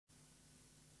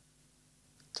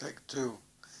Take two.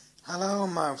 Hello,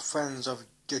 my friends of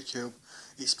YouTube.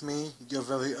 It's me, your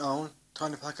very own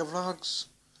Tony Parker Vlogs.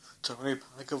 Tony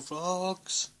Parker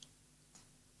Vlogs.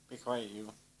 Be quiet, you.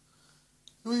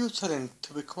 Who are you telling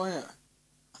to be quiet?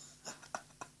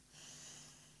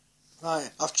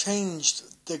 Right, I've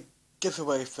changed the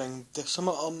giveaway thing. There's some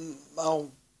on our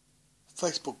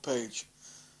Facebook page.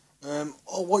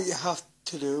 Or what you have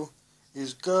to do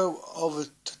is go over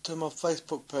to my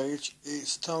Facebook page.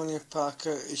 It's Tony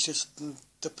Parker. It's just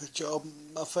the picture of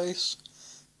my face.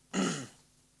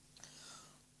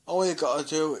 All you gotta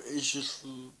do is just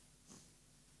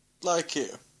like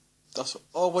it. That's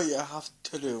all what you have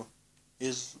to do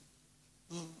is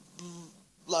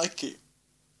like it.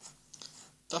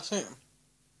 That's it.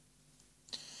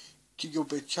 You'll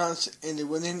be a chance in the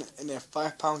winning in a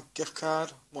 £5 gift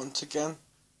card once again.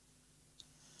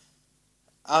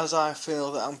 As I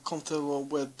feel that I'm comfortable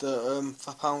with the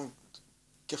 £5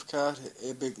 gift card,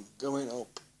 it'll be going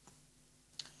up.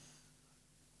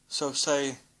 So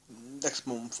say next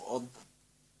month or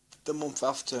the month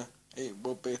after, it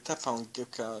will be a £10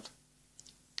 gift card.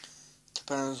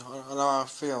 Depends on how I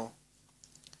feel.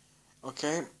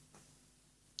 Okay?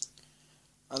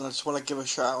 And I just want to give a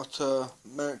shout out to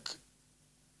Merck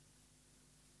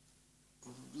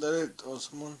Lilith or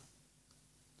someone.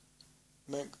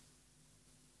 Merck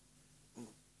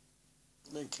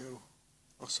you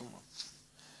or someone.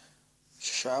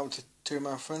 Shout out to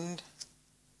my friend.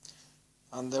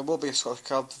 And there will be a scratch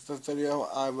card video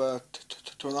either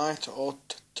tonight or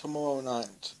tomorrow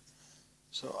night.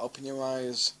 So open your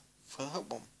eyes for that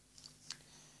one.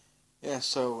 Yeah,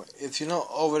 so if you're not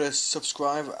already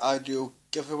subscribed, I do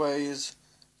giveaways,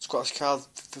 scratch card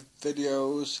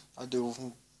videos, I do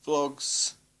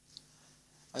vlogs,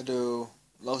 I do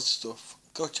loads of stuff.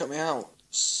 Go check me out,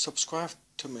 subscribe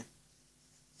to me.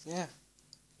 Yeah,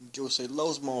 you'll see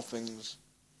loads more things.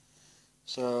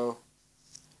 So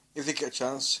if you get a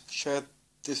chance, share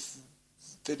this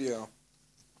video.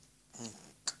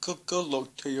 Good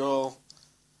luck to you all,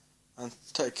 and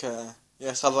take care.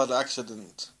 Yes, I've had an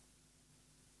accident.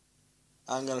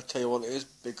 I'm going to tell you what it is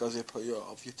because it put you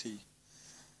off your tea.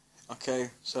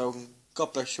 Okay, so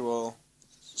God bless you all.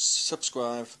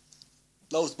 Subscribe.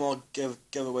 Loads more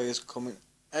giveaways coming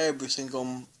every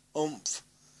single month.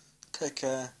 Take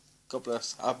care. God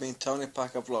bless. I've been Tony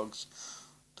Parker Vlogs.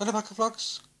 Tony Parker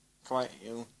Vlogs? Quiet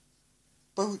you.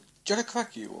 But did I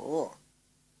crack you or what?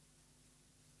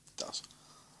 That's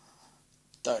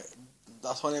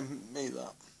why I made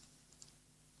that.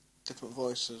 Different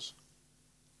voices.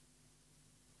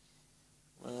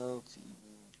 Well,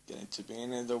 getting to be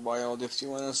in the wild if you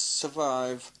want to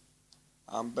survive.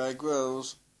 I'm Bear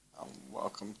Grylls, and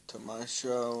welcome to my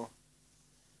show.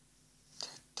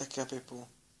 Take care, people.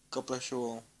 God bless you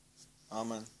all.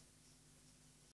 Amen.